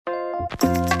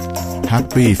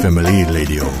Happy Family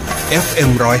Radio FM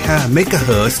 105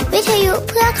 MHz วิทยุ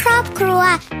เพื่อครอบครัว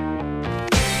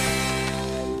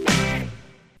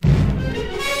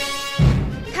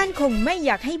ท่านคงไม่อ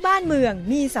ยากให้บ้านเมือง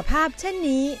มีสภาพเช่น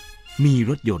นี้มี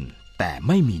รถยนต์แต่ไ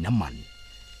ม่มีน้ำมัน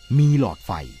มีหลอดไ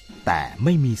ฟแต่ไ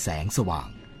ม่มีแสงสว่าง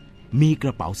มีกร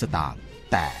ะเป๋าสตางค์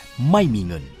แต่ไม่มี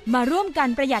เงินมาร่วมกัน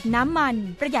ประหยัดน้ำมัน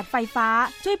ประหยัดไฟฟ้า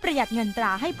ช่วยประหยัดเงินตร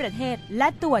าให้ประเทศและ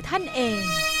ตัวท่านเอง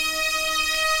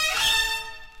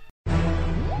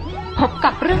พบ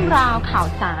กับเรื่องราวข่าว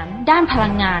สารด้านพลั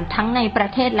งงานทั้งในประ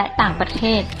เทศและต่างประเท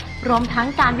ศรวมทั้ง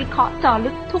การวิเคราะห์เจาะลึ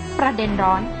กทุกประเด็น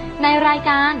ร้อนในราย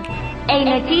การ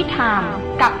Energy Time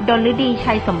กับดลฤดี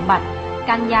ชัยสมบัติ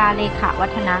กัญญาเลขาวั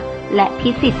ฒนะและพิ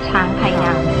สิทธิ์ช้างไพง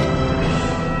าม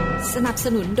สนับส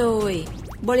นุนโดย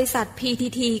บริษัท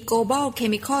PTT Global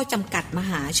Chemical จำกัดม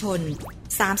หาชน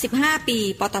35ปี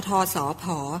ปตท.สผ.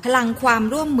พลังความ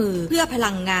ร่วมมือเพื่อพ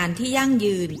ลังงานที่ยั่ง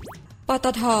ยืนปต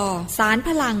ท.สานพ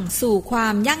ลังสู่ควา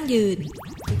มยั่งยืน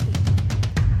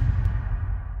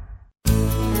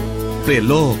เปลี่ยน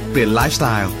โลกเปลี่ยนไลฟ์สไต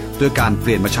ล์ด้วยการเป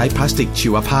ลี่ยนมาใช้พลาสติกชี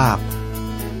วภาพ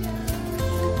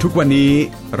ทุกวันนี้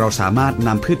เราสามารถน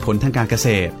ำพืชผลทางการเกษ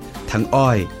ตรทั้งอ้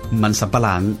อยมันสำปะห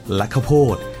ลังและข้าวโพ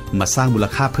ดมาสร้างมูล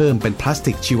ค่าเพิ่มเป็นพลาส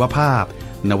ติกชีวภาพ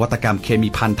นวัตกรรมเคมี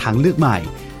ภัณฑ์ทางเลือกใหม่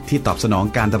ที่ตอบสนอง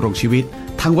การดำรงชีวิต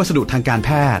ทั้งวัสดุทางการแพ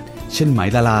ทย์เช่นไหม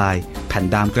ละลายแผ่น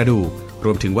ดามกระดูกร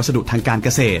วมถึงวัสดุทางการเก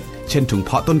ษตรเช่นถุงเพ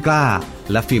าะต้นกล้า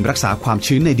และฟิล์มรักษาความ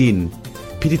ชื้นในดิน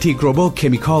PTT Global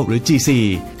Chemical หรือ GC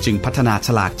จึงพัฒนาฉ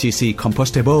ลาก GC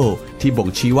Compostable ที่บ่ง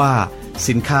ชี้ว่า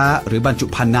สินค้าหรือบรรจุ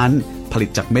ภัณฑ์นั้นผลิต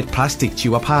จากเม็ดพลาสติกชี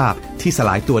วภาพที่สล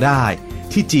ายตัวได้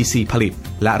ที่ GC ผลิต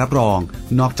และรับรอง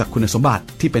นอกจากคุณสมบัติ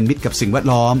ที่เป็นมิตรกับสิ่งแวด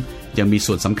ล้อมยังมี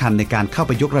ส่วนสำคัญในการเข้าไ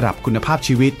ปยกระดับคุณภาพ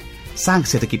ชีวิตสร้าง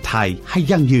เศรษฐกิจไทยให้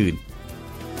ยั่งยืน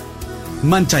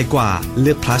มั่นใจกว่าเ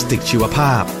ลือกพลาสติกชีวภ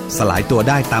าพสลายตัว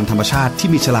ได้ตามธรรมชาติที่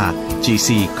มีฉลาก GC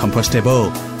Compostable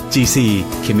GC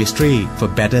Chemistry for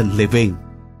Better Living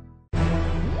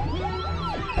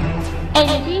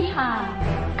Energy Time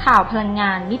ข่าวพลังง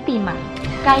านมิติใหม่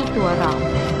ใกล้ตัวเรา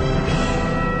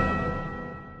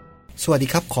สวัสดี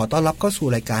ครับขอต้อนรับเข้าสู่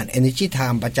รายการ Energy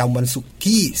Time ประจำวันศุกร์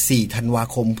ที่4ธันวา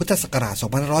คมพุทธศักราช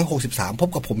2563พบ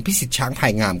กับผมพิสิทธิ์ช้างไผ่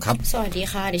งามครับสวัสดี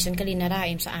ค่ะดิฉันกฤณดาเ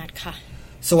อ็มสะอาดค่ะ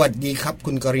สวัสดีครับ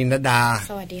คุณกฤณดา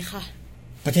สวัสดีค่ะ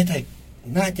ประเทศไทย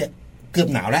น่าจะเกือบ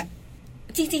หนาวแล้ว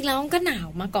จริงๆแล้วก็หนาว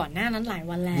มาก่อนหน้านั้นหลาย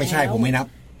วันแล้วไม่ใช่ผมไม่นับ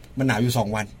มันหนาวอยู่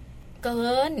2วันเ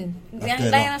กิน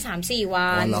ได้มา 3-4 วั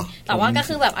นแต่ว่าก็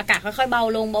คือแบบอากาศค่อยๆเบา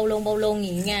ลงอ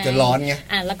ย่างงี้ไงจะร้อนไง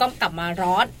แล้วก็กลับมา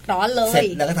ร้อนเลยเสร็จ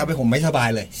แล้วก็ทำให้ผมไม่สบาย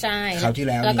เลยใช่คราวที่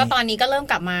แล้วก็ตอนนี้ก็เริ่ม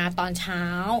กลับมาตอนเช้า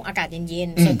อากาศเย็น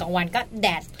ๆส่วนกลางวันก็แด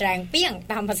ดแรงเปรี้ยง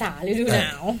ตามภาษาฤดูหนา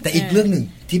วแต่อีกเรื่องนึง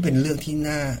ที่เป็นเรื่องที่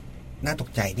น่าตก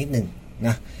ใจนิดนึงน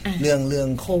ะเรื่อง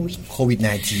โควิด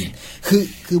 -19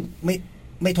 คือ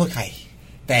ไม่โทษใคร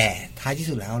แต่ท้ายที่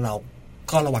สุดแล้วเรา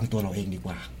ก็ระวังตัวเราเองดีก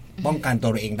ว่าป้องกันตัว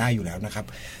เราเองได้อยู่แล้วนะครับ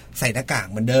ใส่หน้ากาก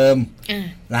เหมือนเดิม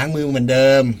ล้างมือเหมือนเดิ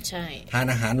มทาน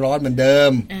อาหารร้อนเหมือนเดิ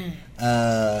ม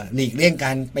หลีกเลี่ยงก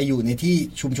ารไปอยู่ในที่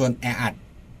ชุมชนแออัด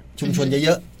ชุมชนเย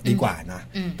อะๆดีกว่านะ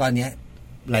ตอนนี้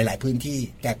หลายๆพื้นที่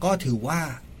แต่ก็ถือว่า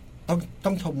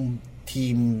ต้องชมที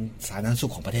มสาธารณสุ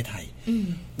ขของประเทศไทย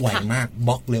ไวมากบ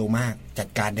ล็อกเร็วมากจัด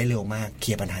การได้เร็วมากเค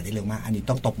ลียร์ปัญหาได้เร็วมากอันนี้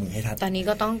ต้องตบมือให้ทันตอนนี้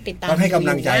ก็ต้องติดตามต้องให้กำ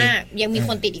ลังใจยังมีค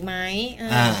นติดอีกไหม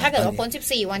ถ้าเกิดว่าพ้น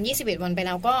14วัน21วันไปแ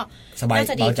ล้วก็น่า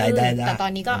จะดีขึ้นแต่ตอ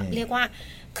นนี้ก็เรียกว่า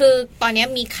คือตอนนี้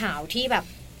มีข่าวที่แบบ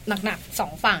หนักๆ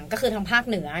2ฝั่งก็คือทางภาค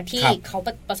เหนือที่เขา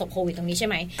ประสบโควิดตรงนี้ใช่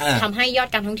ไหมทำให้ยอด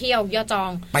การท่องเที่ยวยอดจอ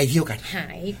งไปเที่ยวกันหา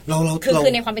ยคื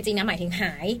อในความเป็นจริงนะหมายถึงห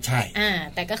ายใช่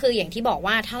แต่ก็คืออย่างที่บอก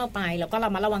ว่าถ้าเราไปแล้วก็เรา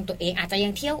มาระวังตัวเองอาจจะยั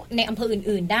งเที่ยวในอำเภอ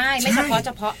อื่นๆได้ไม่เฉ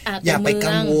พาะอย่าไป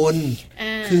กังวล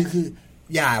คือ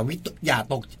อย่า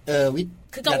ตก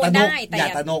คือกังวลได้แต่อย่า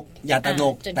ตระหน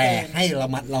กแต่ให้ระ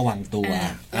มัดระวังตัว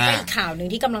อีกข่าวหนึ่ง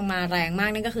ที่กำลังมาแรงมาก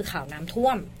นั่นก็คือข่าวน้ำท่ว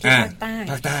มที่ภาคใต้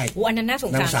อันนั้นน่าส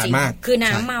งสารจริงคือ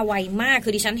น้ำมาไวมากคื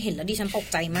อดิฉันเห็นแล้วดิฉันตก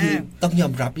ใจมากต้องยอ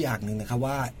มรับอย่างหนึ่งนะครับ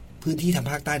ว่าพื้นที่ทาง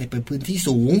ภาคใต้เนี่ยเป็นพื้นที่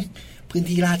สูงพื้น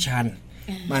ที่ลาดชัน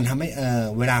มันทำให้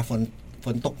เวลาฝ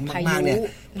นตกมากๆเนี่ย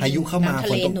พายุเข้ามา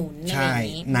ฝนตกใช่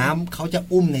น้ำเขาจะ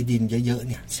อุ้มในดินเยอะๆ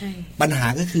เนี่ยปัญหา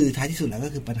ก็คือท้ายที่สุดแล้วก็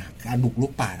คือปัญหาการบุกรุ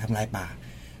กป่าทำลายป่า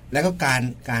แล้วก็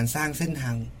การสร้างเส้นทา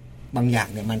งบางอย่าง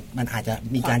เนี่ยมันอาจจะ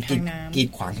มีการกีด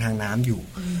ขวางทางน้ำอยู่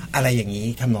อะไรอย่างนี้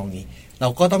ทำนองนี้เรา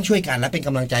ก็ต้องช่วยกันและเป็นก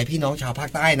ำลังใจพี่น้องชาวภาค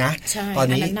ใต้นะตอน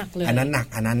นี้อันนั้นหนัก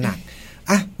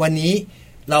อ่ะวันนี้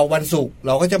เราวันศุกร์เ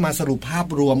ราก็จะมาสรุปภาพ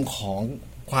รวมของ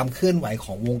ความเคลื่อนไหวข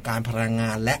องวงการพลังง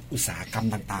านและอุตสาหกรรม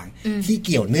ต่างๆที่เ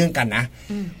กี่ยวเนื่องกันนะ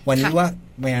วันนี้ว่า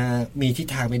มีทิศ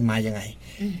ทางเป็นมายังไง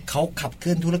เขาขับเค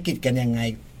ลื่อนธุรกิจกันยังไง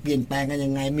เปลี่ยนแปลงกันยั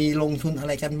งไงมีลงทุนอะไ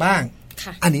รกันบ้าง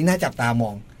อันนี้น่าจับตาม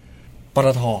องปต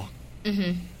ท.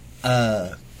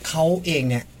เขาเอง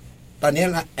เนี่ยตอนนี้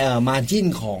มาร์จิ้น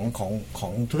ขอ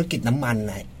งธุรกิจน้ำมัน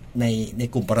ใน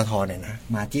กลุ่มปตท.เนี่ยนะ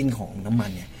มาร์จิ้นของน้ำมัน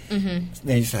เนี่ย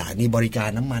ในสถานีบริการ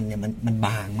น้ำมันเนี่ยมันบ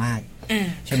างมาก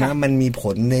ใช่ไหมมันมีผ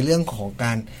ลในเรื่องของก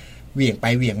ารเหวี่ยงไป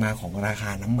เหวี่ยงมาของราค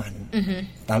าน้ำมัน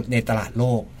ในตลาดโล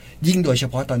กยิ่งโดยเฉ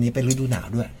พาะตอนนี้เป็นฤดูหนาว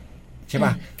ด้วยใช่ป่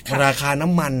ะราคาน้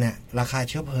ำมันเนี่ยราคา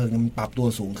เชื้อเพลิงมันปรับตัว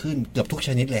สูงขึ้นเกือบทุกช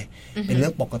นิดเลยเป็นเรื่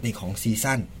องปกติของซี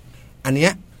ซั่นอันเนี้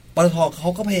ยปตท.เขา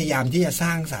ก็พยายามที่จะสร้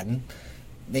างสรรค์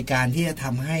ในการที่จะท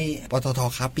ำให้ปตท.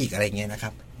ค้าปลีกอะไรเงี้ยนะค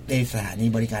รับในสถานี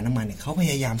บริการน้ำมันเนี่ยเขาพ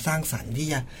ยายามสร้างสรรค์ที่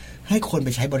จะให้คนไป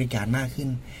ใช้บริการมากขึ้น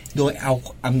โดยเอา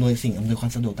อำนวยควา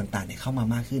มสะดวกต่างๆเนี่ยเข้ามา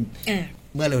มากขึ้น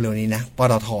เมื่อเร็วๆนี้นะป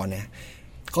ตท.เนี่ย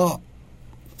ก็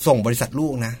ส่งบริษัทลู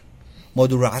กนะโม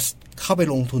ดูลัสเข้าไป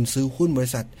ลงทุนซื้อหุ้นบริ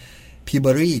ษัทพีเบ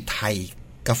อรี่ไทย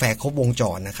กาแฟครบวงจ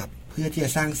รนะครับเพื่อที่จ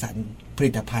ะสร้างสรรค์ผ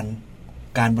ลิตภัณฑ์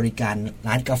การบริการ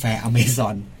ร้านกาแฟอเมซอ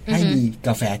นให้มีก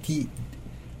าแฟที่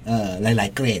หลาย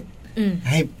ๆเกรด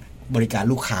ให้บริการ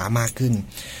ลูกค้ามากขึ้น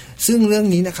ซึ่งเรื่อง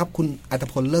นี้นะครับคุณอัต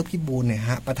พลเลิศพิบูลเนี่ย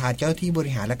ฮะประธานเจ้าหน้าที่บ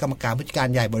ริหารและกรรมการผู้จัดการ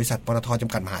ใหญ่บริษัทปตท.จ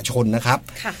ำกัดมหาชนนะครับ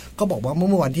ก็บอกว่าเ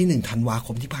มื่อวันที่1ธันวาค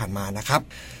มที่ผ่านมานะครับ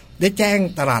ได้แจ้ง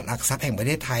ตลาดหลักทรัพย์แห่งประเ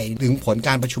ทศไทยถึงผลก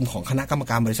ารประชุมของคณะกรรม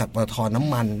การบริษัทปตท.น้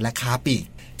ำมันและค้าปลีก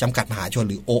จำกัดมหาชน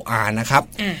หรือ OR นะครับ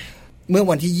เมื่อ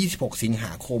วันที่26สิงห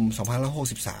าคม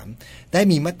2563ได้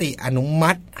มีมติอนุ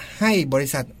มัติให้บริ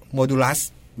ษัทโมดูลัส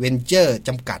เวนเจอร์จ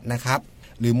ำกัดนะครับ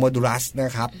หรือโมดูลัสน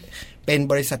ะครับเป็น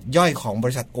บริษัทย่อยของบ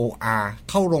ริษัท OR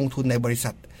เข้าลงทุนในบริษั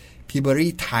ทพีเบอ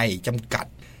รี่ไทยจำกัด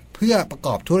เพื่อประก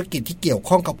อบธุรกิจที่เกี่ยว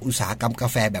ข้องกับอุตสาหกรรมกา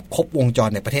แฟแบบครบวงจร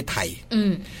ในประเทศไทย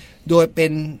โดยเป็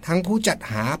นทั้งผู้จัด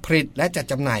หาผลิตและจัด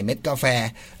จำหน่ายเม็ดกาแฟ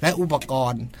และอุปก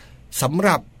รณ์สำห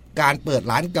รับการเปิด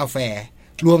ร้านกาแฟ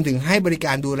รวมถึงให้บริก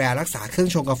ารดูแลรักษาเครื่อง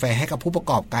ชงกาแฟให้กับผู้ประ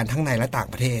กอบการทั้งในและต่าง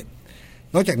ประเทศ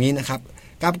นอกจากนี้นะครับ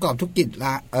การประกอบธุรกิจ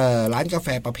ร้านกาแฟ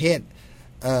ประเภท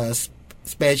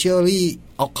specially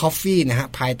coffee นะฮะ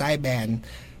ภายใต้แบรนด์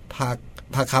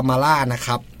พาคามาล่านะค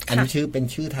รับอันนี้เป็น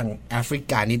ชื่อทางแอฟริ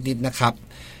กานิดๆนะครับ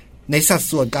ในสัด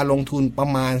ส่วนการลงทุนประ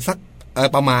มา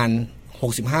ณ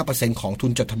 65% ของทุ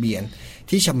นจดทะเบียน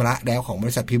ที่ชำระแล้วของบ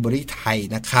ริษัทพิเบอรี่ไทย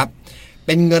นะครับเ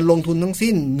ป็นเงินลงทุนทั้ง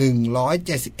สิ้น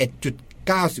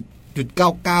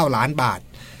 171.99 ล้านบาท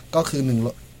ก็คือ1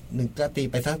ก็ตี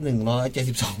ไปสัก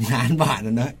172ล้านบาท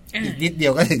นะอีกนิดเดีย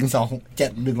วก็ถึง172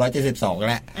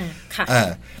แล้ว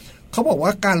เขาบอกว่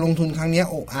าการลงทุนครั้งนี้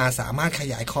OR สามารถข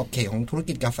ยายขอบเขตของธุร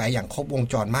กิจกาแฟอย่างครบวง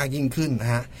จรมากยิ่งขึ้นน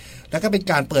ะฮะแล้วก็เป็น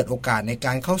การเปิดโอกาสในก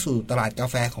ารเข้าสู่ตลาดกา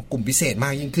แฟของกลุ่มพิเศษม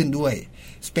ากยิ่งขึ้นด้วย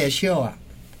สเปเชียล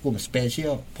กลุ่มสเปเชีย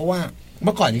ลเพราะว่าเ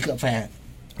มื่อก่อนนี้กาแฟ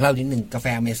เรานิดหนึ่งกาแฟ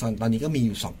อเมซอนตอนนี้ก็มีอ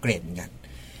ยู่2เกรดเหมือนกัน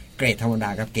เกรดธรรมดา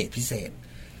กับเกรดพิเศษ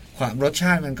ความรสช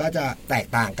าติมันก็จะแตก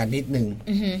ต่างกันนิดนึง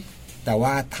แต่ว่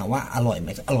าถามว่าอร่อยไหม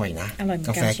อร่อยนะก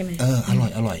าแฟอ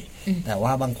ร่อยแต่ว่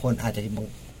าบางคนอาจจะ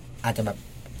แบบ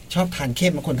ชอบทานเข้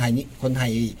มคนไท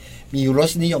ยมีร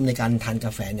สนิยมในการทานก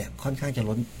าแฟเนี่ยค่อนข้างจะ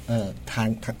ล้นทาน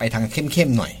ไปทางเข้ม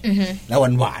ๆหน่อยแล้ว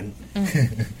หวาน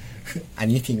อัน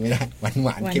นี้ทิ้งไม่ได้หว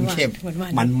านเข้ม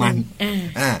ๆมัน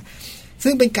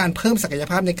ซึ่งเป็นการเพิ่มศักย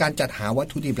ภาพในการจัดหาวัต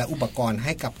ถุดิบและอุปกรณ์ใ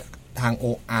ห้กับทาง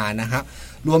OR นะครับ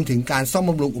รวมถึงการซ่อม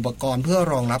บำรุงอุปกรณ์เพื่อ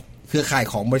รองรับเครือข่าย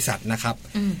ของบริษัทนะครับ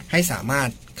ให้สามารถ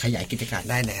ขยายกิจการ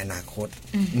ได้ในอนาคต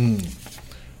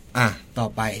ต่อ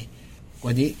ไป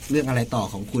วันนี้เรื่องอะไรต่อ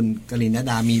ของคุณกลิน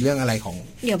ดามีเรื่องอะไรของ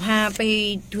เดี๋ยวพาไป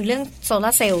ดูเรื่องโซล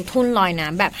าร์เซลล์ทุ่นลอยน้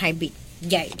ำแบบไฮบริด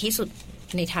ใหญ่ที่สุด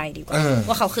ในไทยดีกว่า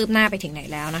ว่าเขาคืบหน้าไปถึงไหน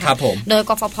แล้วนะคะโดย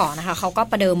กฟผ.นะคะเขาก็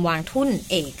ประเดิมวางทุ่น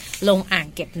เอกลงอ่าง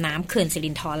เก็บน้ำเขื่อนสิ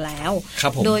รินธรแล้ว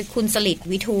โดยคุณสลิด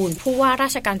วิทูลผู้ว่ารา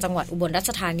ชการจังหวัดอุบลราช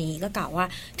ธานีก็กล่าวว่า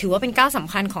ถือว่าเป็นก้าวส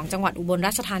ำคัญของจังหวัดอุบลร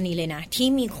าชธานีเลยนะที่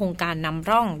มีโครงการนำ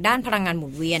ร่องด้านพลังงานหมุ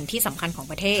นเวียนที่สำคัญของ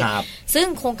ประเทศซึ่ง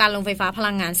โครงการโรงไฟฟ้าพ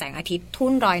ลังงานแสงอาทิตย์ทุ่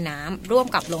นลอยน้ำร่วม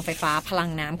กับโรงไฟฟ้าพลัง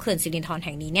น้ำเขื่อนสิรินธรแ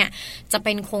ห่งนี้เนี่ยจะเ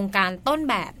ป็นโครงการต้น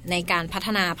แบบในการพัฒ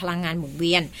นาพลังงานหมุนเ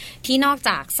วียนที่นอกจ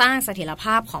ากสร้างเสถียรภ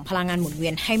าพของพลังงานหมุนเวี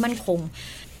ยนให้มั่นคง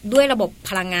ด้วยระบบ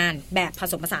พลังงานแบบผ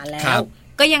สมผสานแล้ว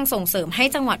ก็ยังส่งเสริมให้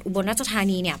จังหวัดอุบลราชธา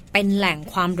นีเนี่ยเป็นแหล่ง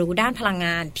ความรู้ด้านพลังง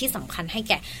านที่สำคัญให้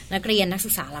แก่นักเรียนนักศึ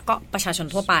กษาแล้วก็ประชาชน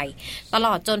ทั่วไปตล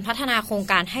อดจนพัฒนาโครง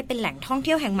การให้เป็นแหล่งท่องเ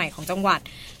ที่ยวแห่งใหม่ของจังหวัด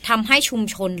ทำให้ชุม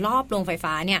ชนรอบโรงไฟ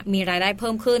ฟ้าเนี่ยมีรายได้เ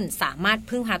พิ่มขึ้นสามารถ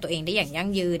พึ่งพาตัวเองได้อย่างยั่ง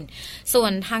ยืนส่ว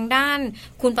นทางด้าน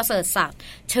คุณประเสริฐศักดิ์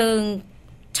เชิง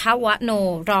ชวโน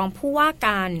รองผู้ว่าก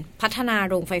ารพัฒนา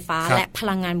โรงไฟฟ้าและพ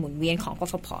ลังงานหมุนเวียนของก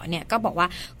ฟผ.เนี่ยก็บอกว่า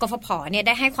กฟผ.เนี่ยไ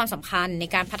ด้ให้ความสำคัญใน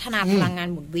การพัฒนาพลังงาน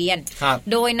หมุนเวียน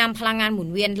โดยนำพลังงานหมุน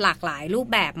เวียนหลากหลายรูป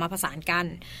แบบมาผสานกัน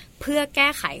เพื่อแก้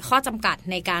ไขข้อจำกัด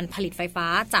ในการผลิตไฟฟ้า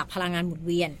จากพลังงานหมุน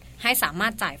เวียนให้สามาร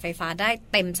ถจ่ายไฟฟ้าได้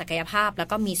เต็มศักยภาพแล้ว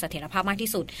ก็มีเสถียรภาพมากที่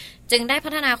สุดจึงได้พั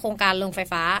ฒนาโครงการโรงไฟ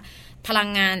ฟ้าพลัง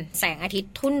งานแสงอาทิต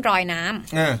ย์ทุ่นรอยน้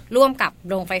ำร่วมกับ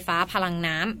โรงไฟฟ้าพลัง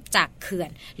น้ำจากเขื่อน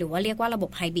หรือว่าเรียกว่าระบ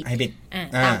บไฮบริด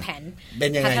ตามแผน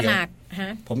พัฒนา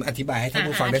ผมอธิบายให้ท่าน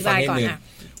ผู้ฟังได้ฟังนิดนึง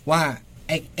ว่า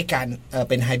ไอ้การ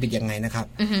เป็นไฮบริดยังไงนะครับ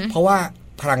เพราะว่า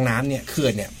พลังน้ำเนี่ยเขื่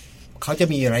อนเนี่ยเขาจะ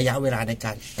มีระยะเวลาในก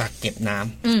ารกักเก็บน้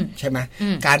ำใช่ไหม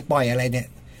การปล่อยอะไรเนี่ย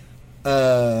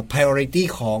priority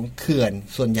ของเขื่อน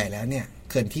ส่วนใหญ่แล้วเนี่ย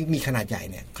เขื่อนที่มีขนาดใหญ่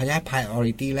เนี่ยเขาจะให้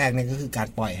priority แรกเนี่ยก็คือการ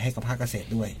ปล่อยให้กับภาคเกษตร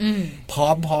ด้วยพร้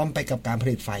อมไปกับการผ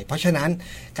ลิตไฟเพราะฉะนั้น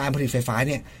การผลิตไฟฟ้า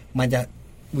เนี่ยมันจะ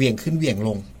เหวี่ยงขึ้นเหวี่ยงล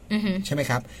งใช่ไหม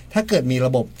ครับถ้าเกิดมีร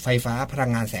ะบบไฟฟ้าพลั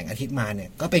งงานแสงอาทิตย์มาเนี่ย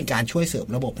ก็เป็นการช่วยเสริม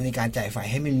ระบบในการจ่ายไฟ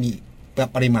ให้มันมี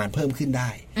ปริมาณเพิ่มขึ้นได้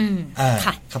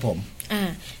ค่ะครับผม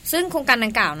ซึ่งโครงการดั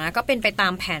งกล่าวนะก็เป็นไปตา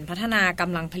มแผนพัฒนาก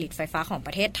ำลังผลิตไฟฟ้าของป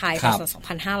ระเทศไทย พ.ศ.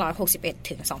 2561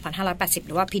 ถึง 2580 ห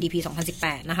รือว่า PDP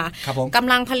 2018 นะคะก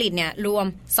ำลังผลิตเนี่ยรวม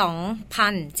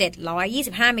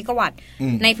 2,725 เมกะวัตต์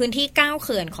ในพื้นที่ 9 เ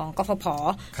ขื่อนของกฟผ.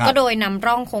ก็โดยนำ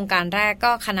ร่องโครงการแรก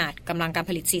ก็ขนาดกำลังการ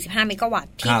ผลิต 45 เมกะวัต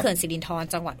ต์ที่เขื่อนสิรินธร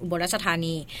จังหวัดอุบลราชธา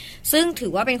นีซึ่งถื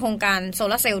อว่าเป็นโครงการโซ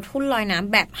ลาร์เซลล์ทุ่นลอยน้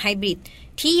ำแบบไฮบริด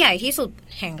ที่ใหญ่ที่สุด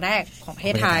แห่งแรกของประเท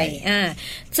ศไทย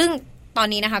ซึ่งตอน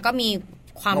นี้นะคะก็มี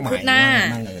ความคืบหน้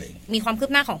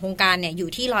าของโครงการเนี่ยอยู่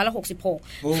ที่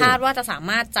166คาดว่าจะสา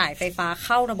มารถจ่ายไฟฟ้าเ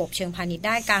ข้าระบบเชิงพาณิชย์ไ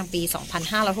ด้กลางปี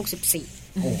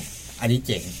 2564โอ้อันนี้เ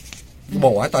จ๋งบ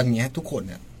อกว่าตอนนี้ทุกคนเ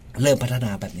นี่ยเริ่มพัฒน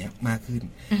าแบบนี้มากขึ้น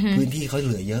พื้นที่เขาเ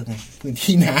หลือเยอะไงพื้น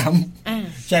ที่น้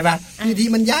ำใช่ป่ะพื้นที่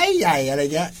มันใหญ่อะไร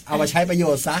เงี้ยเอามาใช้ประโย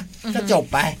ชน์ซะก็จบ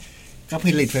ไปก็ผ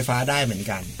ลิตไฟฟ้าได้เหมือน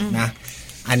กันนะ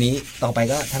อันนี้ต่อไป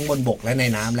ก็ทั้งบนบกและใน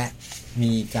น้ำและ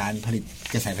มีการผลิต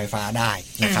กระแสไฟฟ้าได้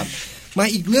นะครับมา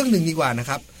อีกเรื่องหนึ่งดีกว่านะ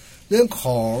ครับเรื่องข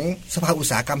องสภาอุต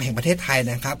สาหกรรมแห่งประเทศไทย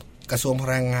นะครับกระทรวงพ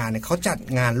ลังงานเนี่ยเขาจัด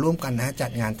งานร่วมกันนะจั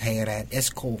ดงาน Thailand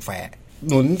Expo Fair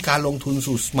หนุนการลงทุน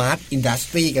สู่ Smart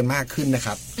Industry กันมากขึ้นนะค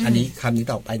รับอันนี้คำนี้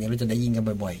ต่อไปเนี่ยเราจะได้ยินกัน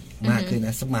บ่อยๆมากขึ้นน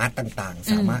ะ Smart ต่าง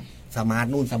ๆสามารถSmart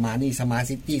นู่น Smart นี่ Smart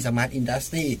City Smart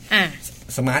Industry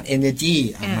Smart Energy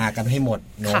มากันให้หมด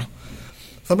เนาะ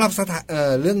สำหรับ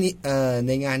เรื่องนี้ใ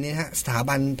นงานนี้ฮะสถา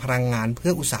บันพลังงานเพื่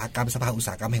ออุตสาหกรรมสภาอุตส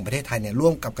าหกรรมแห่งประเทศไทยเนี่ยร่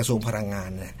วมกับกระทรวงพลังงาน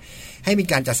เนี่ยให้มี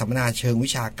การจัดสัมมนาเชิงวิ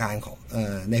ชาการของ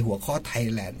ในหัวข้อ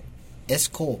Thailand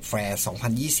Expo Fair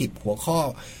 2020 หัวข้อ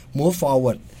Move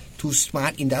Forward to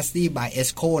Smart Industry by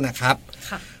Exco นะครับ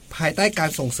ภายใต้การ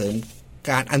ส่งเสริม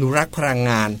การอนุรักษ์พลัง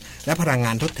งานและพลังง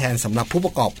านทดแทนสำหรับผู้ป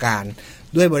ระกอบการ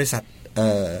ด้วยบริ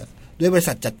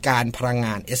ษัทจัดการพลังง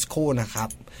าน Exco นะครั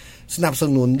บสนับส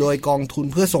นุนโดยกองทุน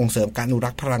เพื่อส่งเสริมการอนุรั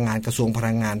กษ์พลังงานกระทรวงพ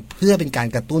ลังงานเพื่อเป็นการ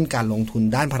กระตุ้นการลงทุน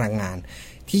ด้านพลังงาน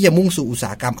ที่จะมุ่งสู่อุตสา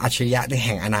หกรรมอัจฉริยะในแ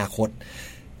ห่งอนาคต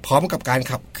พร้อมกับการ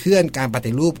ขับเคลื่อนการป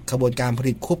ฏิรูปกระบวนการผ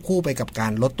ลิตควบคู่ไปกับกา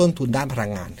รลดต้นทุนด้านพลั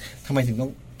งงานทำไมถึงต้อ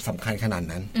งสำคัญขนาด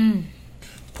นั้น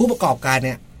ผู้ประกอบการเ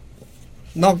นี่ย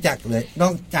นอกจา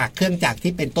กเครื่องจักร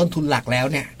ที่เป็นต้นทุนหลักแล้ว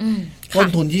เนี่ยต้น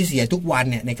ทุนที่เสียทุกวัน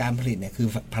เนี่ยในการผลิตเนี่ยคือ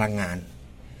พลังงาน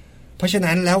เพราะฉะ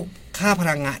นั้นแล้วค่าพ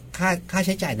ลังงานค่าใ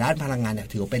ช้จ่ายด้านพลังงานเนี่ย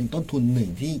ถือเป็นต้นทุนหนึ่ง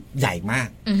ที่ใหญ่มาก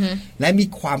และมี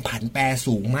ความผันแปร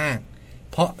สูงมาก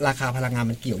เพราะราคาพลังงาน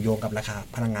มันเกี่ยวโยงกับราคา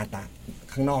พลังงาน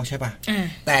ข้างนอกใช่ป่ะ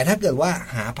แต่ถ้าเกิดว่า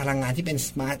หาพลังงานที่เป็นส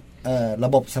มาร์ทระ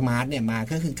บบสมาร์ทเนี่ยมา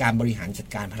ก็คือการบริหารจัด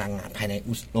การพลังงานภายใน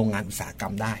โรงงานอุตสาหกรร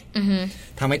มได้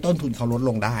ทำให้ต้นทุนเขาลด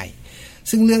ลงได้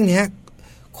ซึ่งเรื่องนี้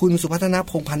คุณสุพัฒน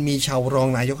พงษ์พันธ์มีชาวรอง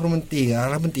นายกรัฐมนตรีและ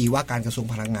รัฐมนตรีว่าการกระทรวง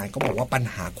พลังงานก็บอกว่าปัญ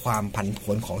หาความผันผ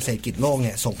วนของเศรษฐกิจโลกเ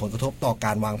นี่ยส่งผลกระทบต่อก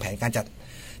ารวางแผนการ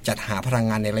จัดหาพลัง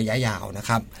งานในระยะยาวนะค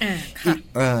รับ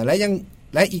แ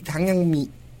ละอีกทั้งยังมี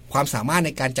ความสามารถใน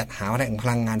การจัดหาแหล่งพ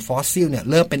ลังงานฟอสซิลเนี่ย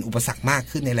เริ่มเป็นอุปสรรคมาก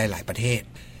ขึ้นในหลายๆประเ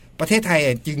ทศไทย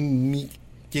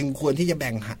จึงควรที่จะ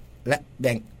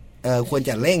ควร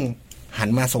จะเร่งหัน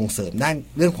มาส่งเสริมด้าน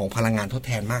เรื่องของพลังงานทดแ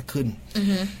ทนมากขึ้น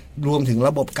รวมถึงร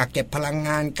ะบบกักเก็บพลังง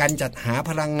านการจัดหา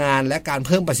พลังงานและการเ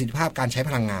พิ่มประสิทธิภาพการใช้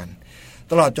พลังงาน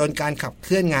ตลอดจนการขับเค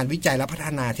ลื่อนงานวิจัยและพัฒ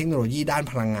นาเทคโนโลยีด้าน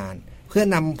พลังงานเพื่อ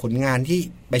นำผลงานที่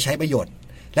ไปใช้ประโยชน์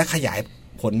และขยาย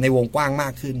ผลในวงกว้างมา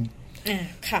กขึ้น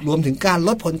รวมถึงการล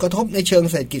ดผลกระทบในเชิง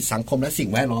เศรษฐกิจสังคมและสิ่ง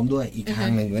แวดล้อมด้วยอีกทาง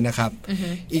หนึ่งด้วยนะครับ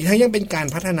อีกทั้งยังเป็นการ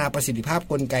พัฒนาประสิทธิภาพ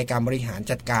กลไกการบริหาร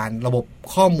จัดการระบบ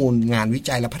ข้อมูลงานวิ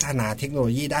จัยและพัฒนาเทคโนโล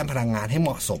ยีด้านพลังงานให้เห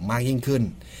มาะสมมากยิ่งขึ้น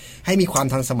ให้มีความ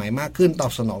ทันสมัยมากขึ้นตอ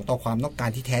บสนองต่อความต้องการ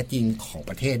ที่แท้จริงของ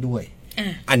ประเทศด้วย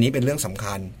อันนี้เป็นเรื่องสำ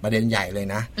คัญประเด็นใหญ่เลย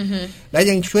นะและ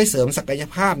ยังช่วยเสริมศักย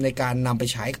ภาพในการนำไป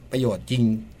ใช้ประโยชน์จริง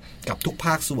กับทุกภ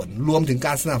าคส่วนรวมถึงก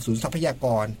ารสนับสนุนทรัพยาก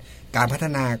รการพัฒ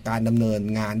นาการดำเนิน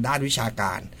งานด้านวิชาก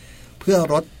ารเพื่อ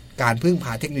ลดการพึ่งพ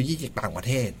าเทคโนโลยีจากต่างประ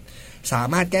เทศสา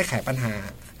มารถแก้ไขปัญหา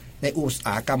ในอุตส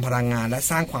าหกรรมพลังงานและ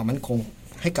สร้างความมั่นคง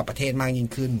ให้กับประเทศมากยิ่ง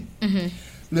ขึ้น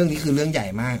เรื่องนี้คือเรื่องใหญ่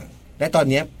มากและตอน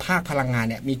นี้ภาคพลังงาน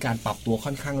เนี่ยมีการปรับตัวค่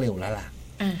อนข้างเร็วแล้วล่ะ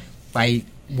ไป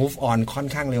move on ค่อน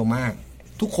ข้างเร็วมาก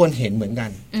ทุกคนเห็นเหมือนกั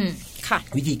น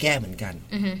วิธีแก้เหมือนกัน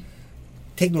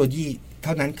เทคโนโลยีเ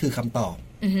ท่านั้นคือคำตอบ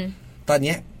ตอน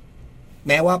นี้แ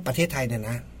ม้ว่าประเทศไทยเนี่ย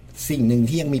นะสิ่งหนึ่ง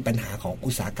ที่ยังมีปัญหาของ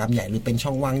อุตสาหกรรมใหญ่หรือเป็นช่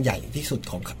องว่างใหญ่ที่สุด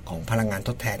ของพลังงานท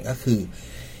ดแทนก็คือ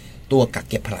ตัวกัก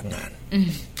เก็บพลังงาน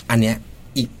อันเนี้ย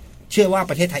อีกเชื่อว่า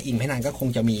ประเทศไทยอีกไม่นานก็คง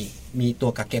จะมีตั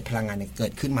วกักเก็บพลังงานเกิ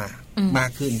ดขึ้นมามาก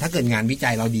ขึ้นถ้าเกิดงานวิจั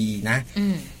ยเราดีนะ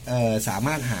สาม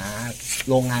ารถหา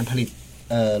โรงงานผลิต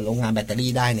โรงงานแบตเตอ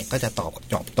รี่ได้เนี่ยก็จะตอบ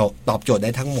โจทย์ไ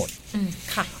ด้ทั้งหมด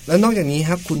แล้วนอกจากนี้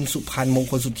ครับคุณสุพันธ์มง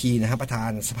คลสุธีนะครับประธา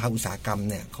นสภาอุตสาหกรรม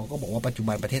เนี่ยเขาก็บอกว่าปัจจุ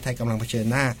บันประเทศไทยกำลังเผชิญ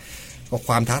หน้ากับค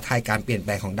วามท้าทายการเปลี่ยนแป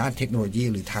ลงของด้านเทคโนโลยี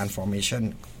หรือ transformation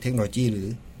เทคโนโลยีหรือ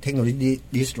เทคโนโลยี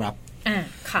disrupt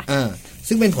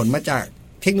ซึ่งเป็นผลมาจาก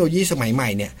เทคโนโลยีสมัยใหม่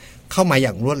เนี่ยเข้ามาอ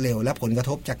ย่างรวดเร็วและผลกระ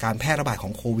ทบจากการแพร่ระบาดขอ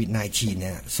งโควิด -19 เ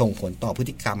นี่ยส่งผลต่อพฤ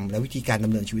ติกรรมและวิธีการด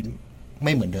ำเนินชีวิตไ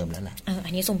ม่เหมือนเดิมแล้วล่ะอั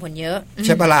นนี้ส่งผลเยอะใ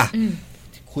ช่ปะล่ะ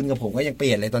คุณกับผมก็ยังเป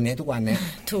ลี่ยนเลยตอนนี้ทุกวันเนี่ย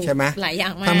ใช่ไหมหลายอย่า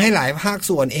งมากทำให้หลายภาค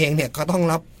ส่วนเองเนี่ยก็ต้อง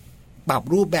ปรับ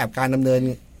รูปแบบการดำเ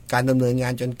นินงา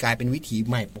นจนกลายเป็นวิถี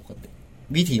ใหม่ป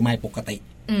กติ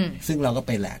ซึ่งเราก็เ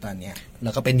ป็นแหละตอนนี้เร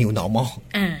าก็เป็น new normal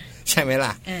ใช่ไหม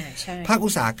ล่ะภาคอุ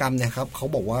ตสาหกรรมเนี่ยครับเขา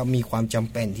บอกว่ามีความจ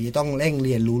ำเป็นที่ต้องเร่งเ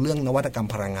รียนรู้เรื่องนวัตกรรม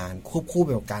พลังงานควบคู่ไป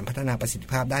กับการพัฒนาประสิทธิ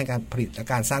ภาพด้านการผลิตและ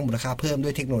การสร้างมูลค่าเพิ่มด้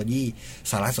วยเทคโนโลยี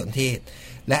สารสนเทศ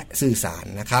และสื่อสาร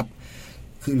นะครับ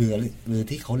คือหรือ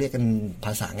ที่เขาเรียกกันภ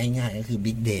าษาง่ายๆก็คือ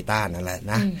Big Data นั่นแหละ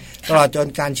นะตลอดจน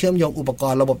การเชื่อมโยงอุปก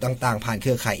รณ์ระบบต่างๆผ่านเค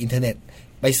รือข่ายอินเทอร์เน็ต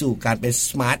ไปสู่การเป็น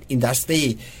Smart Industry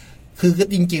คือ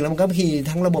จริงๆแล้วมันก็มี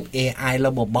ทั้งระบบ AI ร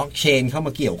ะบบ Blockchain เข้าม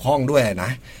าเกี่ยวข้องด้วยน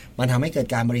ะมันทำให้เกิด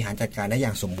การบริหารจัดการได้อย่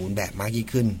างสมบูรณ์แบบมากยิ่ง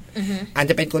ขึ้นอาจ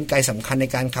จะเป็นกลไกสำคัญใน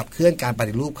การขับเคลื่อนการป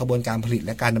ฏิรูปขบวนการผลิตแ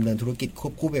ละการดำเนินธุรกิจคว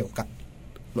บคู่ไปกับ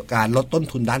การลดต้น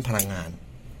ทุนด้านพลังงาน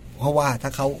เพราะว่าถ้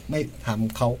าเขาไม่ท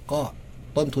ำเขาก็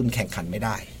ต้นทุนแข่งขันไม่ไ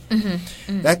ด้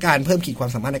และการเพิ่มขีดความ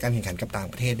สามารถในการแข่งขันกับต่าง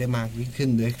ประเทศได้มากยิ่งขึ้น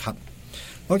ด้วยครับ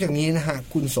นอกจากนี้นะฮะ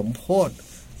คุณสมโพธิ์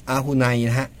อาหุไน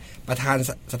นะฮะประธาน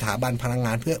สถาบันพลังง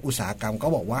านเพื่ออุตสาหกรรมก็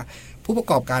บอกว่าผู้ประ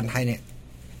กอบการไทยเนี่ย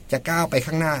จะก้าวไป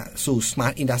ข้างหน้าสู่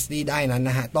Smart Industry ได้นั้น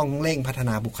นะฮะต้องเร่งพัฒน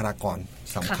าบุคลากร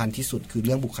สำคัญที่สุดคือเ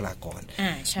รื่องบุคลากร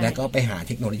และก็ไปหาเ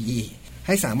ทคโนโลยีใ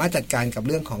ห้สามารถจัดการกับเ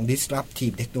รื่องของ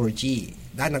disruptive technology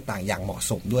ด้านต่างๆอย่างเหมาะ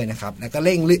สมด้วยนะครับแล้วก็เ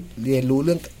ร่งเรียนรู้เ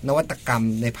รื่องนวัตกรรม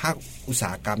ในภาคอุตสา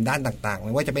หกรรมด้านต่างๆไ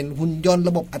ม่ว่าจะเป็นหุ่นยนต์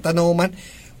ระบบอัตโนมัติ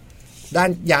ด้าน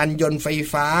ยานยนต์ไฟ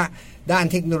ฟ้าด้าน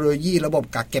เทคโนโลยีระบบ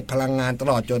กักเก็บพลังงานต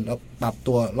ลอดจนปรับ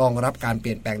ตัวรองรับการเป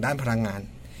ลี่ยนแปลงด้านพลังงาน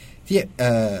ที่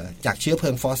จากเชื้อเพลิ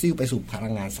งฟอสซิลไปสู่พลั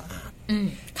งงานสะอาด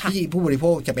ที่ผู้บริโภ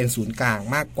คจะเป็นศูนย์กลาง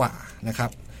มากกว่านะครั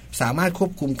บสามารถคว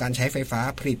บคุมการใช้ไฟฟ้า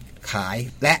ผลิตขาย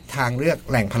และทางเลือก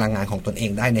แหล่งพลังงานของตนเอ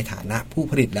งได้ในฐานะผู้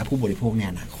ผลิตและผู้บริโภคใน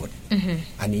อนาคต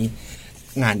อันนี้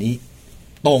งานนี้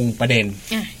ตรงประเด็น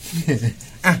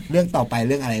เรื่องต่อไปเ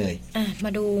รื่องอะไรเอ่ยม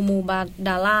าดูมูบาด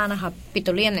าล่านะคะปิโต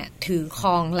รเลียมเนี่ยถือคร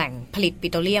องแหล่งผลิตปิ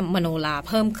โตรเลียมมโนลา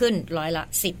เพิ่มขึ้น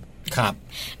10%ครับ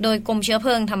โดยกรมเชื้อเพ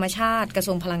ลิงธรรมชาติกระท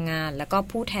รวงพลังงานแล้วก็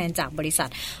ผู้แทนจากบริษัท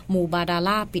มูบาดา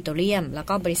ล่าปิโตรเลียมแล้ว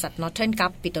ก็บริษัทนอร์เทิร์นกั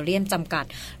ฟปิโตรเลียมจำกัด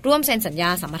ร่วมเซ็นสัญญา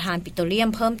สัมปทานปิโตรเลียม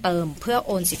เพิ่มเติมเพื่อโ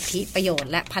อนสิทธิประโยชน์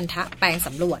และพันธะแปลงส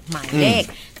ำรวจหมายเลข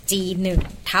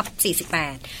G1/48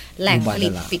 แหล่งผลิ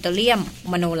ตปิโตรเลียม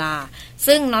มโนลา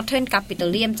ซึ่งนอร์เทิร์นกัฟปิโตร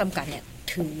เลียมจำกัดเนี่ย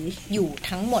ถืออยู่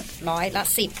ทั้งหมด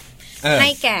10%ให้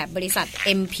แก่บริษัท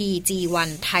MPG1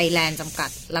 Thailand จำกัด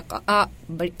แล้วก็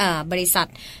บริษัท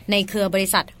ในเครือบริ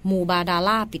ษัทมูบาดา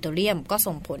ล่าปิโตรเลียมก็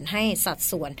ส่งผลให้สัด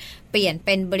ส่วนเปลี่ยนเ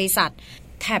ป็นบริษัท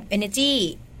Tab Energy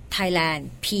Thailand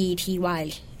Pty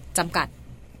จำกัด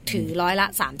ถือ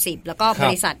30%แล้วก็บ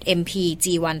ริษัท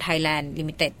MPG1 Thailand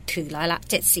Limited ถือ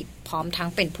70%พร้อมทั้ง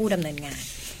เป็นผู้ดำเนินงาน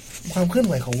ความเคลื่อนไ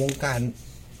หวของวงการ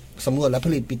สำรวจและผ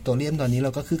ลิตปิโตรเลียมตอนนี้เร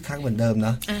าก็คึกคักเหมือนเดิมเน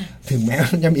าะถึงแม้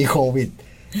จะมีโควิด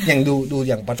อย่างดู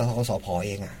อย่างปตท.สผ.เ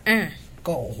อง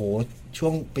ก็โอ้โหช่ว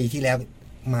งปีที่แล้ว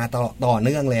มาต่อเ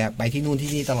นื่องเลยไปที่นู่นที่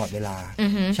นี่ตลอดเวลา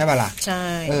ใช่ป่ะล่ะใช่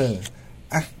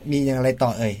มีอย่างไรต่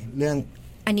อเรื่อง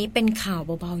อันนี้เป็นข่าว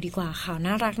เบาๆดีกว่าข่าว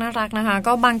น่ารักนะคะ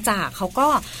ก็บางจากเขาก็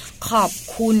ขอบ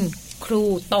คุณครู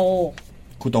โต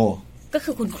ก็คื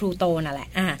อคุณครูโตนั่นแหละ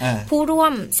ผู้ร่ว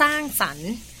มสร้างสรร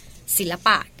ค์ศิลป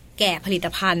ะแก่ผลิต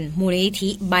ภัณฑ์มูลนิธิ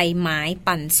ใบไม้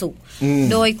ปันสุข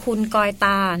โดยคุณกอยต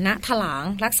าณถลาง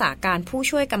รักษาการผู้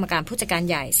ช่วยกรรมการผู้จัดการ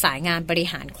ใหญ่สายงานบริ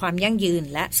หารความยั่งยืน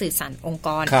และสื่อสารองค์ก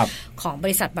รของบ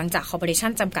ริษัทบางจากคอร์ปอเรชั่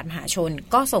นจำกัดมหาชน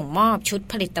ก็ส่งมอบชุด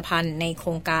ผลิตภัณฑ์ในโคร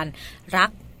งการรัก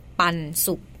ปัน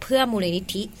สุขเพื่อมูลนิ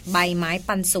ธิใบไม้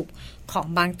ปันสุขของ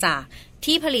บางจาก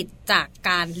ที่ผลิตจาก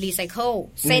การรีไซเคิล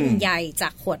เส้นใยจา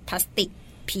กขวดพลาสติก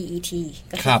PET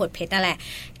ก็คือขวดเพชรนั่นแหละ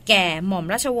แก่หม่อม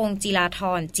ราชวงศ์จิราธ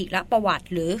รจิรประวัติ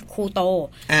หรือครูโต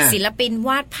ศิลปินว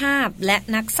าดภาพและ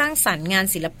นักสร้างสรรค์งาน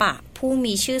ศิลปะผู้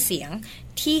มีชื่อเสียง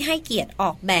ที่ให้เกียรติอ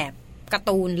อกแบบการ์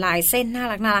ตูนลายเส้นน่า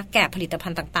รักแก่ผลิตภั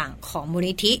ณฑ์ต่างๆของมูล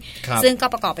นิธิซึ่งก็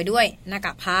ประกอบไปด้วยหน้าก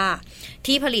ากผ้า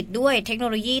ที่ผลิตด้วยเทคโน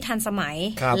โลยีทันสมัย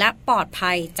และปลอด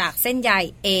ภัยจากเส้นใย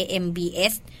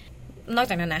AMBS นอก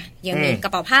จากนั้นนะยังมีกร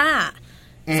ะเป๋าผ้า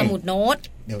สมุดโน้ต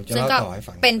ซึ่งก็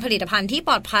เป็นผลิตภัณฑ์ที่ป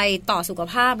ลอดภัยต่อสุข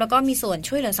ภาพแล้วก็มีส่วน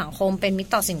ช่วยเหลือสังคมเป็นมิต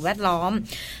รต่อสิ่งแวดล้อม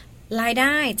รายไ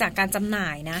ด้จากการจำหน่า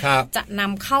ยนะจะน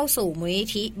ำเข้าสู่มูลนิ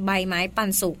ธิใบไม้ปัน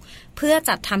สุขเพื่อ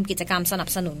จัดทำกิจกรรมสนับ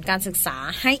สนุนการศึกษา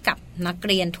ให้กับนักเ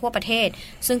รียนทั่วประเทศ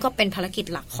ซึ่งก็เป็นภารกิจ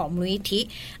หลักของมูลนิธิ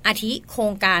อาทิโคร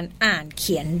งการอ่านเ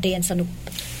ขียนเรียนสนุก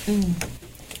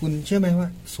คุณเชื่อไหมว่า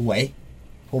สวย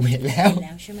ผมเห็นแล้ว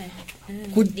ใช่ไหม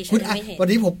คุณวัน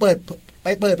นี้ผมเปิด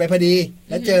ไปพอดี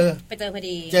แล้วเจอ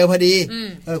พอดี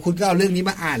คุณก็เอาเรื่องนี้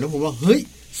มาอ่านแล้วผมว่าเฮ้ย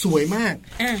สวยมาก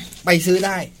ไปซื้อไ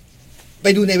ด้ไป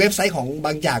ดูในเว็บไซต์ของบ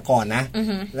างจากก่อนนะ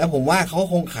แล้วผมว่าเขา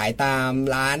คงขายตาม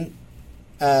ร้าน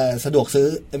สะดวกซื้อ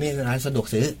ไม่ใช่ร้านสะดวก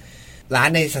ซื้อร้าน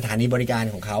ในสถานีบริการ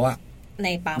ของเขาอะใน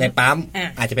ปั๊ม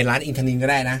อาจจะเป็นร้านอินทนินก็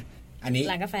ได้นะอันนี้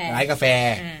ร้านกาแฟ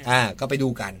ก็ไปดู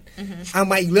กันเอา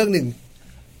มาอีกเรื่องหนึ่ง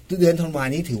เดือนธันวา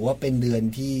นี้ถือว่าเป็นเดือน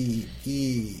ที่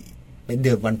เป็นเ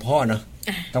ดือนวันพ่อเนาะ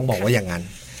ต้องบอกว่าอย่างนั้น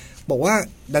บอกว่า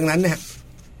ดังนั้นเนี่ย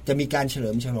จะมีการเฉลิ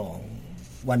มฉลอง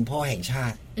วันพ่อแห่งชา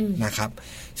ตินะครับ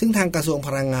ซึ่งทางกระทรวงพ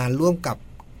ลังงานร่วมกับ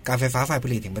การไฟฟ้าฝ่ายผ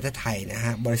ลิตแห่งประเทศไทยนะฮ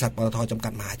ะบริษัทปตท.จำกั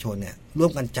ดมหาชนเนี่ยร่ว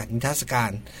มกันจัดนิทรรศกา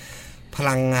รพ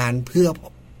ลังงานเพื่อ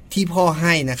ที่พ่อใ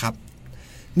ห้นะครับ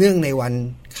เนื่องในวัน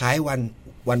คล้าย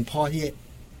วันพ่อ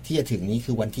ที่จะถึงนี้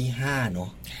คือวันที่5เนาะ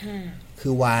คื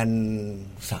อวัน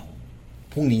เสาร์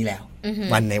พรุ่งนี้แล้ว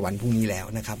ในวันพรุ่งนี้แล้ว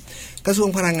นะครับกระทรวง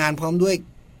พลังงานพร้อมด้วย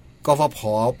กฟผ.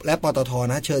และปตท.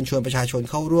นะเชิญชวนประชาชน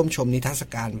เข้าร่วมชมนิทรรศ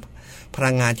การพ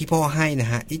ลังงานที่พ่อให้น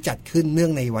ะฮะที่จัดขึ้นเนื่อ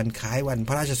งในวันคล้ายวันพ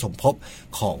ระราชสมภพ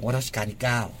ของรัชกาลที่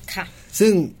9ค่ะ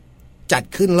ซึ่งจัด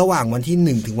ขึ้นระหว่างวันที่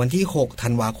1ถึงวันที่6ธั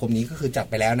นวาคมนี้ก็คือจัด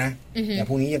ไปแล้วนะแต่พ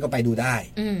รุ่งนี้ยังก็ไปดูได้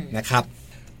นะครับ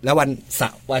แล้ววันเสา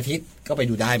ร์วันอาทิตย์ก็ไป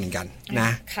ดูได้เหมือนกันนะ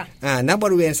ณบ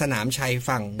ริเวณสนามชัย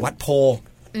ฝั่งวัดโพ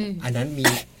อันนั้น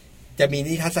จะมี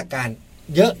นิทรรศการ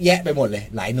เยอะแยะไปหมดเลย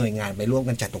หลายหน่วยงานไปร่วม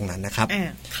กันจัดตรงนั้นนะครับ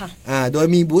โดย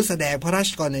มีบูธแสดงพระรา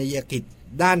ชกรณียกิจ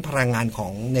ด้านพลังงานขอ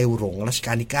งในหลวงรัชก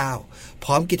าลที่9พ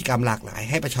ร้อมกิจกรรมหลากหลาย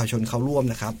ให้ประชาชนเข้าร่วม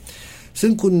นะครับซึ่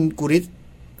งคุณกุริศ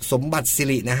สมบัติสิ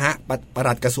รินะฮะป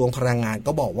ลัดกระทรวงพลังงาน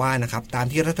ก็บอกว่านะครับตาม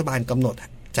ที่รัฐบาลกำหนด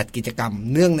จัดกิจกรรม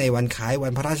เนื่องในวันคล้ายวั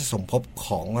นพระราชสมภพข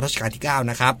องรัชกาลที่9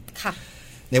นะครับ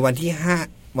ในวัน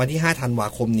ที่5ธันวา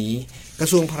คมนี้กระ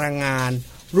ทรวงพลังงาน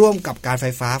ร่วมกับการไฟ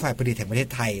ฟ้าฝ่ายผลิตแห่งประเทศ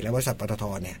ไทยและบริษัทปตท.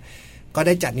เนี่ยก็ไ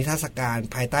ด้จัดนิทรรศการ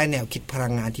ภายใต้แนวคิดพลั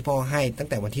งงานที่พ่อให้ตั้ง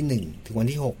แต่วันที่1ถึงวัน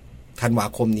ที่6ธันวา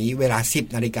คมนี้เวลา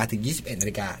 10 นาฬิกาถึง 21 นา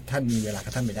ฬิกาท่านมีเวลาก็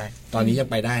ท่านไปได้ตอนนี้ยัง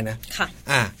ไปได้นะค่ะ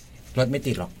รถไม่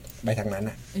ติดหรอกไปทางนั้น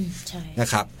นะใช่นะ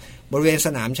ครับบริเวณส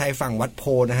นามชัยฝั่งวัดโพ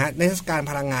นะฮะนิทรรศการ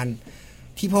พลังงาน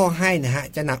ที่พ่อให้นะฮะ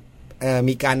จะ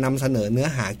มีการนำเสนอเนื้อ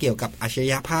หาเกี่ยวกับอัจฉริ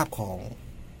ยภาพของ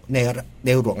ใน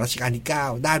หลวงรัชกาลที่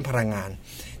9ด้านพลังงาน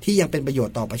ที่ยังเป็นประโยช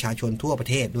น์ต่อประชาชนทั่วประ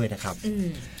เทศด้วยนะครับ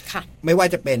ไม่ว่า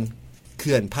จะเป็นเ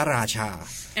ขื่อนพระราชา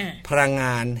พลังง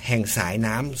านแห่งสาย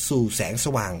น้ำสู่แสงส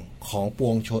ว่างของป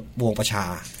วงประชา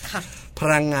พ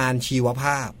ลังงานชีวภ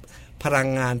าพพลัง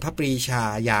งานพระปรีชา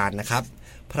ญาณนะครับ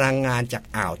พลังงานจาก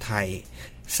อ่าวไทย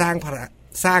สร้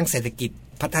างเศรษฐกิจ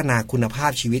พัฒนาคุณภา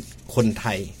พชีวิตคนไท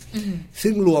ย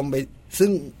ซึ่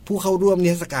งผู้เข้าร่วมนิ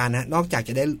ทรรศการนะนอกจากจ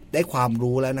ะได้ความ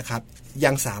รู้แล้วนะครับ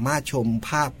ยังสามารถชมภ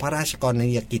าพพระราชกรณี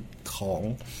ยกิจของ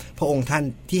พระองค์ท่าน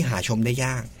ที่หาชมได้ย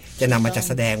ากจะนำมาจัด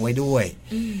แสดงไว้ด้วย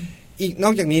อีกน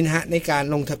อกจากนี้นะฮะในการ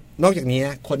นอกจากนี้น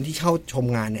ะคนที่เข้าชม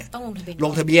งานเนี่ยต้องล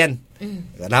งทะเบียน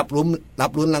รับ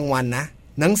ลุ้นรางวัลนะ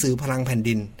หนังสือพลังแผ่น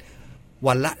ดิน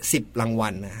วันละ10รางวั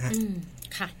ลนะฮะ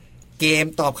เกม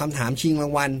ตอบคำถามชิงรา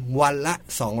งวัลวันละ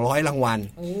200รางวัล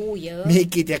เยอะมี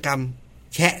กิจกรรม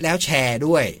แชะแล้วแชร์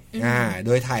ด้วยโด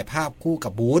ยถ่ายภาพคู่กั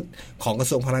บบูธของกระ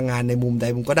ทรวงพลังงานในมุมใด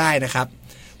มุมก็ได้นะครับ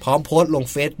พร้อมโพสต์ลง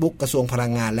Facebook กระทรวงพลั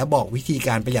งงานและบอกวิธีก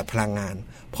ารประหยัดพลังงาน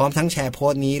พร้อมทั้งแชร์โพ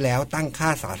สต์นี้แล้วตั้งค่า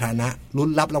สาธารณะลุ้น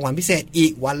รับรางวัลพิเศษอี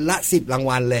กวันละ10ราง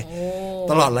วัลเลย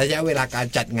ตลอดระยะเวลาการ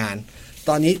จัดงานต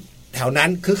อนนี้แถวนั้น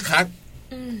คึกคัก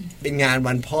เป็นงาน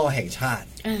วันพ่อแห่งชาติ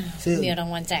ซึ่งมีรา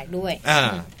งวัลแจกด้วย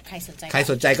ใคร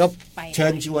สนใจก็เชิ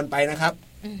ญชวนไปนะครับ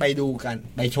ไปดูกัน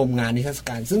ไปชมงานนิทรรศก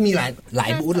ารซึ่งมีหลา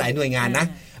ยบูธหลายหน่วยงานนะ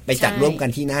ไปจัดร่วมกัน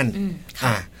ที่นั่น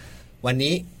วัน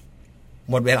นี้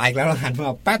หมดเวลาอีกแล้วเราหันม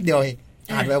าแป๊บเดียว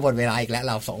ผ่านไปหมดเวลาอีกแล้วเ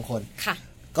รา2คน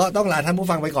ก็ต้องลาท่านผู้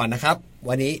ฟังไปก่อนนะครับ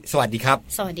วันนี้สวัสดีครับ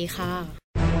สวัสดีค่ะ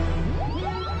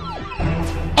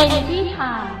Energy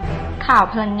Time ข่าว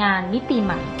พลังงานมิติใ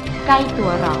หม่ใกล้ตั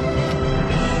วเรา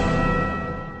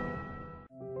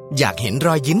อยากเห็นร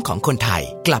อยยิ้มของคนไทย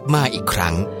กลับมาอีกค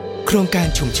รั้งโครงการ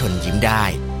ชุมชนยิ้มได้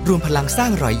รวมพลังสร้า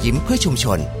งรอยยิ้มเพื่อชุมช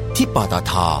นที่ปต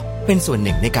ท.เป็นส่วนห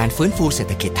นึ่งในการฟื้นฟูเศรษ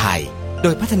ฐกิจไทยโด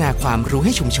ยพัฒนาความรู้ใ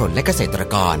ห้ชุมชนและเกษตร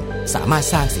กรสามารถ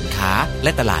สร้างสินค้าแล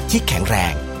ะตลาดที่แข็งแร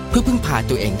งเพื่อพึ่งพา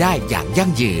ตัวเองได้อย่างยั่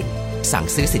งยืนสั่ง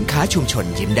ซื้อสินค้าชุมชน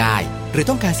ยิ้มได้หรือ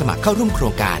ต้องการสมัครเข้าร่วมโคร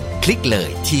งการคลิกเลย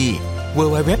ที่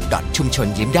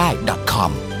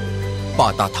www.chumchonyimdai.com ป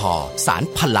ตท.สาน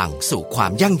พลังสู่ควา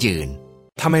มยั่งยืน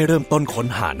ถ้าไม่เริ่มต้นค้น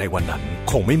หาในวันนั้น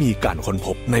คงไม่มีการค้นพ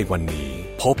บในวันนี้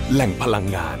พบแหล่งพลัง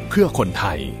งานเพื่อคนไท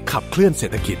ยขับเคลื่อนเศร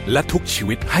ษฐกิจและทุกชี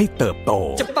วิตให้เติบโต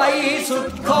จะไปสุ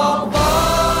ดขอบฟ้า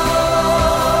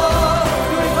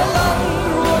ด้วยพลัง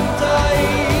รวมใจ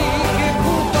เคียง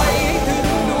คู่ไปถึง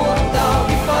ดวงดาว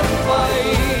ที่ฝันใฝ่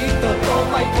เติบโต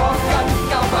ไปพร้อมกัน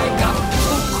ก้าวไปกับ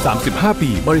35 ปี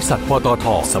บริษัทปตท.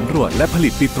สำรวจและผลิ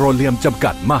ตปิโตรเลียมจำ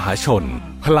กัดมหาชน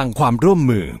พลังความร่วม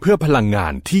มือเพื่อพลังงา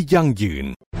นที่ยั่งยืน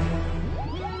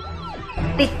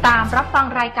ติดตามรับฟัง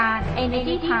รายการ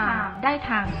Energy Time ได้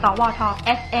ทางสวท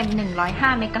FM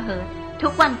 105 เมกะเฮิรตซ์ทุ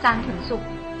กวันจันทร์ถึงศุกร์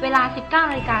เวลา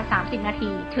 19:30 น.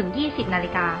ถึง 20:00 น.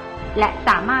และส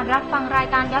ามารถรับฟังราย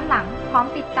การย้อนหลังพร้อม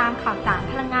ติดตามข่าวสาร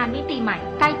พลังงานมิติใหม่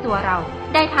ใกล้ตัวเรา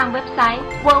ได้ทางเว็บไซต์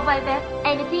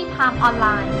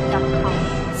www.energytimeonline.com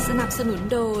สนับสนุน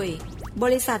โดยบ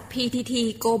ริษัท PTT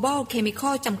Global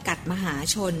Chemical จำกัดมหา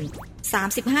ชน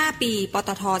35 ปีปต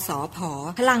ท.สผ.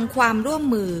พลังความร่วม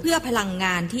มือเพื่อพลังง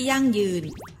านที่ยั่งยืน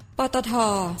ปตท.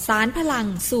สานพลัง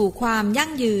สู่ความยั่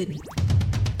งยืน